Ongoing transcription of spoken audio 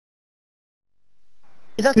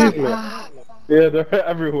Is that top? Yeah, they're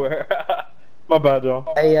everywhere. My bad, y'all.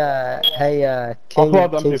 Hey, I'll pull King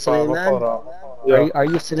out the MP5. I'll pull it out. Yeah. Are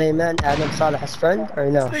you Suleiman, Adam Saleh's friend,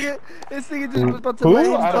 or no? This nigga just was about to Who? let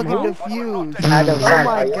him Adam fucking who? defuse. Adam Oh Saleh,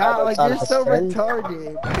 my are you god, Adam like you're Saleh's so friend?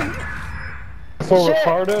 retarded. So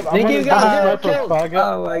retarded? I'm Nigga, gonna you get got a sniper faggot.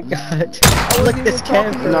 Oh my god. I Look wasn't at this even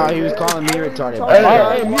talking camper. to No, you, he was man. calling me I wasn't even retarded. talking Hey, to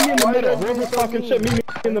you. meet me in the Why middle. you guys Whoever's being so talking shit, mean? meet me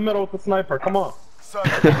in the middle with the sniper. Come on.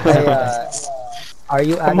 Hey, are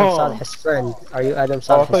you Come Adam on. Saleh's friend? Are you Adam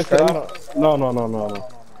Oh, I thought Saleh's you said I friend? don't. No.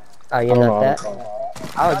 Are I you don't not know. that?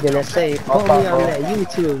 I was gonna say, put me on that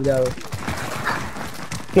YouTube though.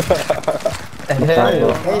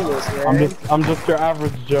 bro. Famous, man. I'm just your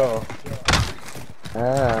average Joe.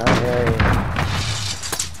 Okay.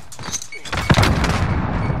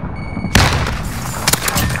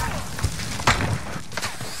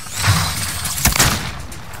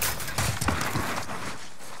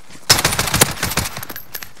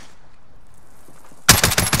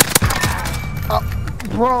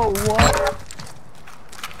 Bro, what?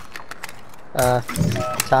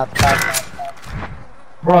 Top.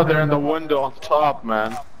 Bro, they're in the window on top,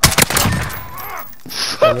 man.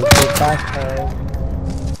 725.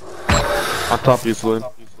 On top, easily.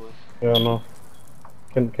 Yeah, no.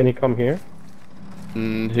 Can he come here?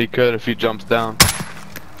 He could if he jumps down.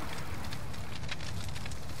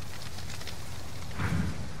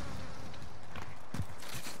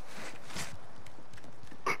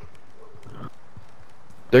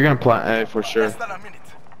 They're gonna plant A for sure.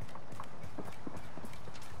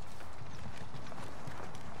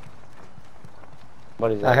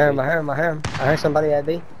 What is I that? heard him. I heard somebody at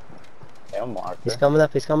B.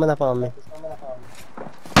 He's coming up on me.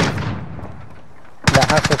 That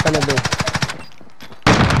house in front of me.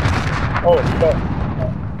 Oh shit!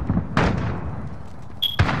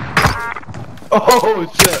 Oh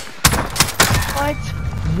shit!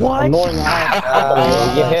 What? Annoying rat.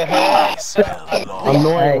 Yes!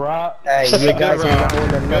 Annoying rat. Hey, you guys will not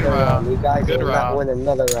win another round. round. You guys Good will not round. win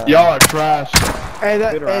another round. Y'all are trash. Hey,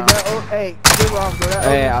 that, Good hey, round. that, hey, good round, bro. That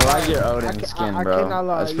Hey, I Odin like class, your I Odin ca- skin, I bro. cannot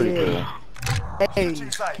lie, That's pretty yeah. cool. Hey,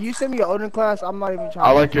 can you send me your Odin class? I'm not even trying.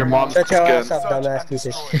 I like your mom's Shut your ass skin. up, dumbass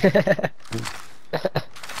pieces.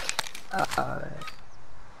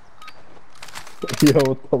 Yo,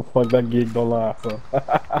 what the fuck? That gig don't laugh. Huh?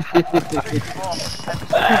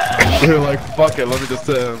 You're like, fuck it, let me just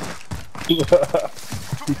say him.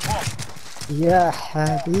 Ya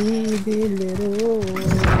habibi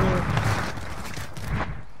little.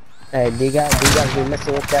 Hey, do you guys be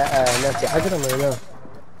messing with that Nancy Hagram or no?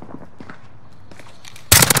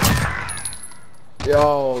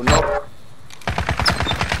 Yo, no.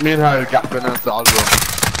 Me and her got بنات عجرة.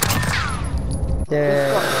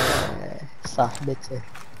 صاحبتي.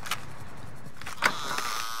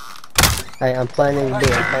 Hey, I'm planning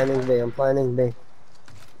B.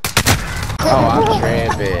 Oh, I'm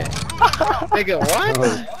tripping. Nigga, what?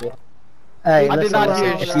 Hey, I did not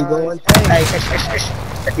hear if shit. you going,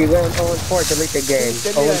 if you're going 0-4, delete the game.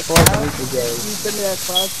 0-4, delete the game. Can you send me that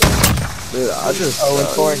class, though? Dude, I just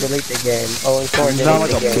 0-4, delete the game. 0-4, You sound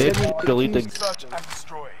like delete a the game. bitch. Delete the.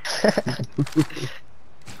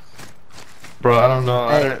 Bro, I don't know.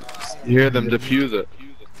 I Hey. didn't hear them defuse it.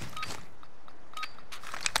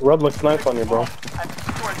 Red looks nice on you, bro.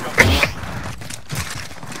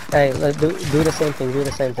 Hey, let's do the same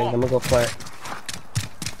thing. I'm gonna go for it.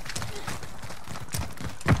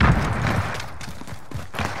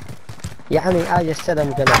 Yeah, I mean, I just said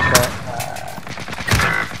I'm gonna, but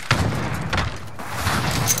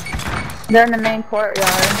They're in the main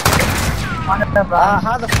courtyard. One of them.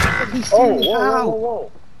 how the fuck did he see me? How?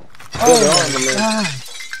 Whoa. Oh my god.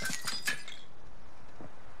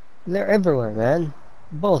 They're everywhere, man.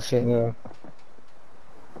 Bullshit. Yeah.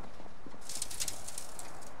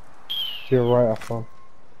 You're right, Afon.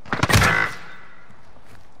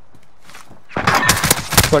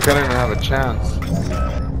 It's like I didn't have a chance.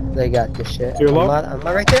 They got this shit. You're low? I'm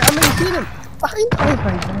not right there. I'm gonna see them. Behind. Oh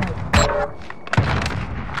my god.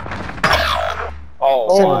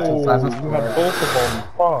 Oh, You had both of them.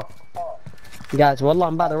 Fuck. Guys, wallah,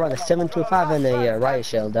 I'm about to run a 725 in a riot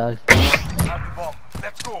shell, dog.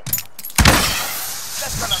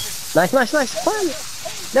 Nice. Fun.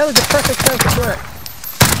 That was the perfect time to do it.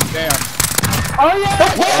 Damn. Oh yeah!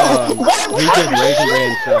 He just Raisin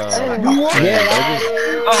Ran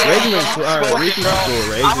Raisin Ran Reaching school.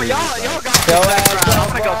 Raisin Ran. I'm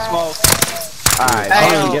gonna go smoke. Alright,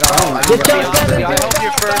 Hey, get on. I hope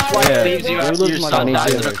your first wife leaves you after your son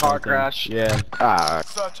dies in a car crash. Yeah. Alright.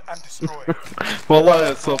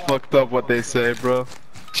 Well, it's so fucked up what they say, bro.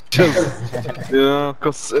 Just,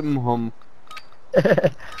 قسمهم.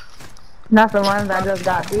 Not the one that just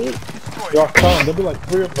got beat. Yo, Tom, there'll be like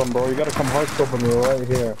 3 of them, bro. You gotta come hard scope me right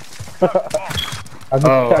here. I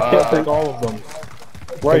can't take all of them.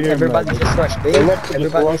 Right here, everybody man. just rush B.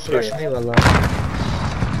 Everybody just rush B, wallah.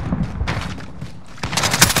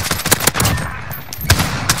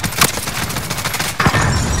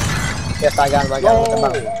 Yes, I got him with the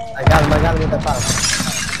bomb. I got him with the bomb.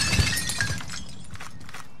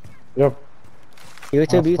 Yep.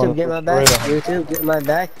 YouTube, get my back. YouTube, get my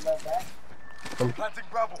back. Planting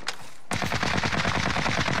Bravo.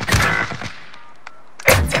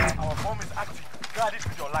 Our bomb is active. Guard it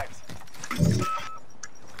with your lives.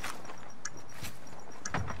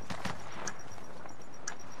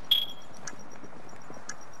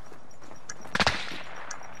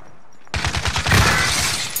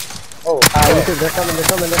 Oh, YouTube, they're coming.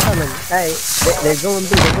 Hey, they're going B.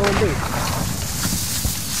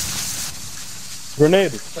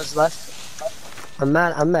 Grenade. What's left? I'm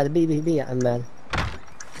mad. B. I'm mad.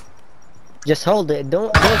 Just hold it.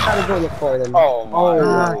 Don't try to go look for them.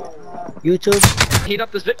 YouTube. Heat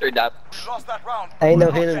up this victory dab. Lost that round. Ain't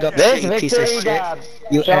no hidden up shit, you piece of shit.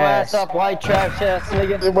 You ass. up, white trash ass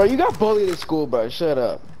nigga. Bro, you got bullied in school, bro. Shut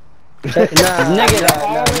up. Nah, you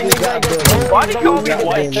got bullied. Why do you call me got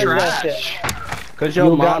white bullied. trash? Cause your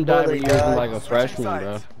You mom got died when bullied, you was dog. like a freshman,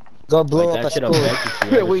 bro. Go blow Like, up a that shit school.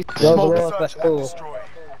 affected you. Go blow up a Search and school. destroy.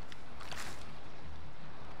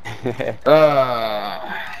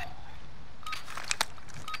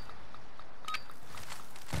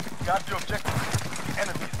 Got the objective.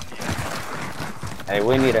 Enemy is near. Hey,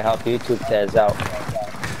 we need to help YouTube Taz out.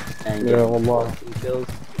 And Yeah, wallah. some kills.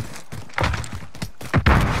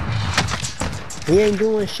 He ain't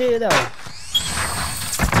doing shit though.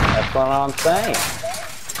 That's what I'm saying.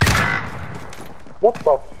 What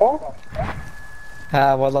the fuck?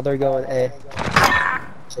 Well, they're going A.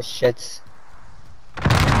 Just shits.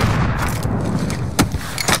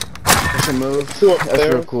 That's a move. That's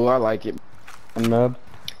real cool. I like it. I'm mad.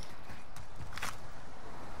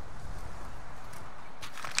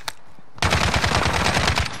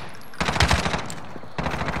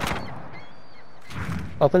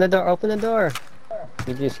 Open the door.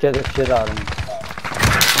 You just get the shit out of me.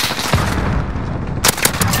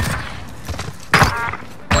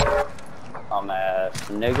 I'm ass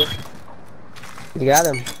nigga. You got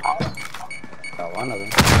him. Got one of them.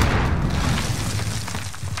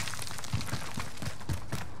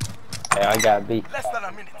 Hey, I got B. Less than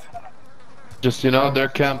a minute. Just, you know, they're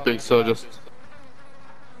camping, so just...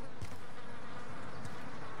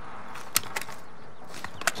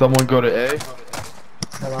 Someone go to A.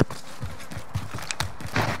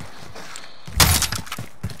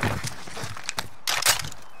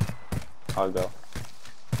 I'll go.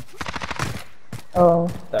 Oh,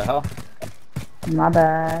 The hell? my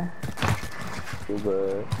bad. Too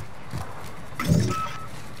good.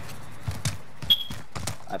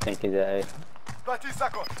 I think he's at A. 30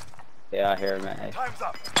 seconds. Yeah, I hear him at A. Time's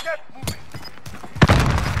up. Get moving.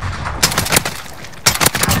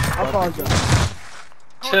 I apologize.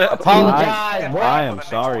 Apologize, boy. I am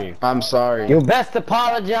sorry. I'm sorry. You best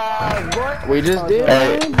apologize, boy. We just did. We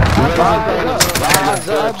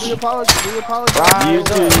apologize.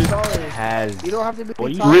 YouTube Sorry. has. You don't have to be Well,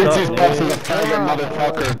 you sorry. suck, Reach nigga. past the faggot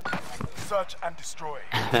motherfucker. Search and destroy.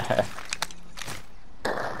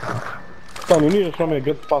 Tom, you need to show me a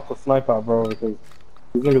good spot to snipe at, bro, because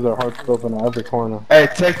these niggas are hard scoping at every corner. Hey,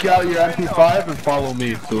 take out your MP5 and follow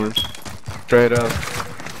me, soon. Straight up.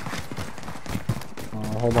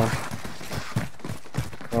 Hold on.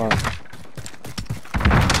 Alright.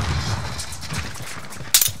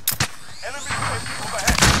 Enemy UAV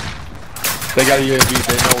overhead. They got a UAV,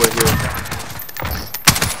 they know we're here.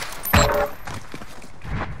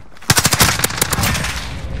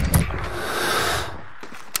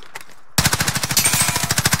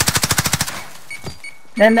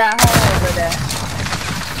 Then that hole over there.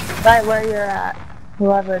 Right where you're at.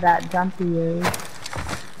 Whoever that jumpy is.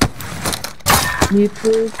 You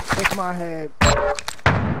please. Take my head.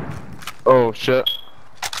 Oh shit.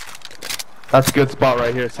 That's a good spot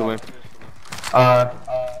right here, Celine.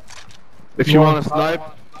 If you want to snipe,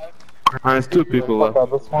 there's 2 people Fuck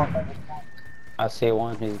left. out this one. I see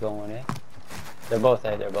one, he's going in. They're both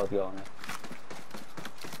A, they're both going in.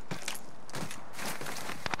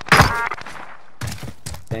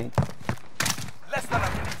 Think. Less than a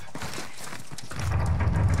minute.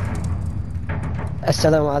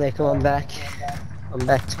 Assalamu alaikum, I'm back. I'm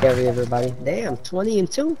back to carry everybody. Damn, 20 and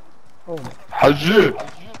 2? Oh my. Hajji!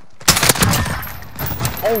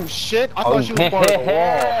 Oh shit! I thought she was part of the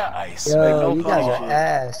wall. Nice. Yo, no you guys problem. are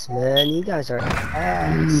ass, man. You guys are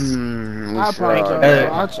ass. I apologize. Hey,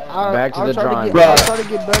 back to the drawing I'll board. try to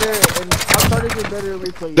get better, and I'll try to get better and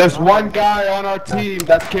replay. There's one guy on our team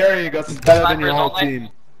that's carrying us is better than your whole team.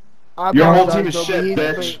 I Your whole apologize, team is though, shit,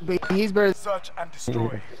 but bitch. But he's better. Search and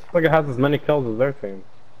destroy. Like it has as many kills as their team.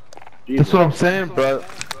 That's what I'm saying, bro.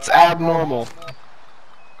 It's abnormal.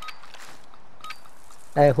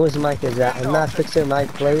 Hey, whose mic is that? I'm not fixing mic,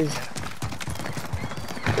 please.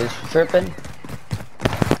 Is tripping?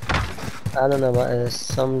 I don't know, but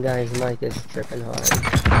some guy's mic is tripping hard.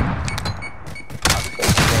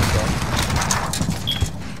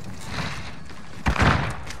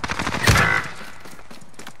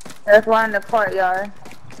 There's one in the courtyard.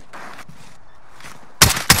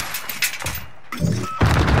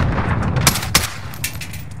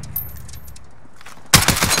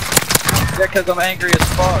 Yeah, cause I'm angry as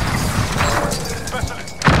fuck.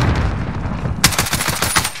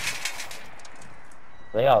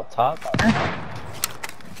 They all top?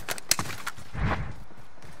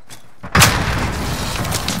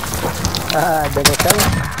 Double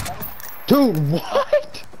kill? Dude,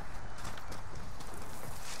 what?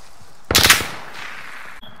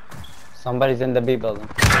 Somebody's in the B building.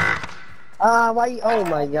 Why? Oh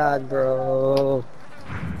my god, bro.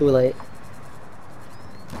 Too late.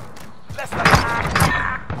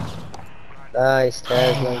 Nice,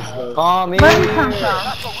 Taz, nice. Come Where did he come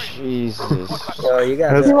from? Jesus. Yo, you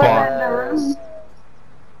guys That's are fine. ass.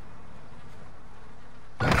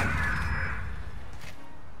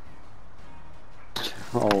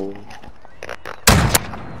 Oh.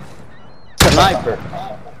 Sniper.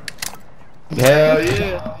 Hell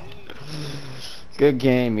yeah. Good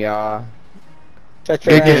game, y'all. Shut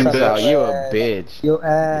your Good game, ass up, bitch. You a man. bitch. You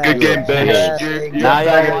ass. Good game, You bitch. ass, You're nigga. Now a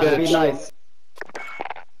y'all faggot want to be bitch. nice.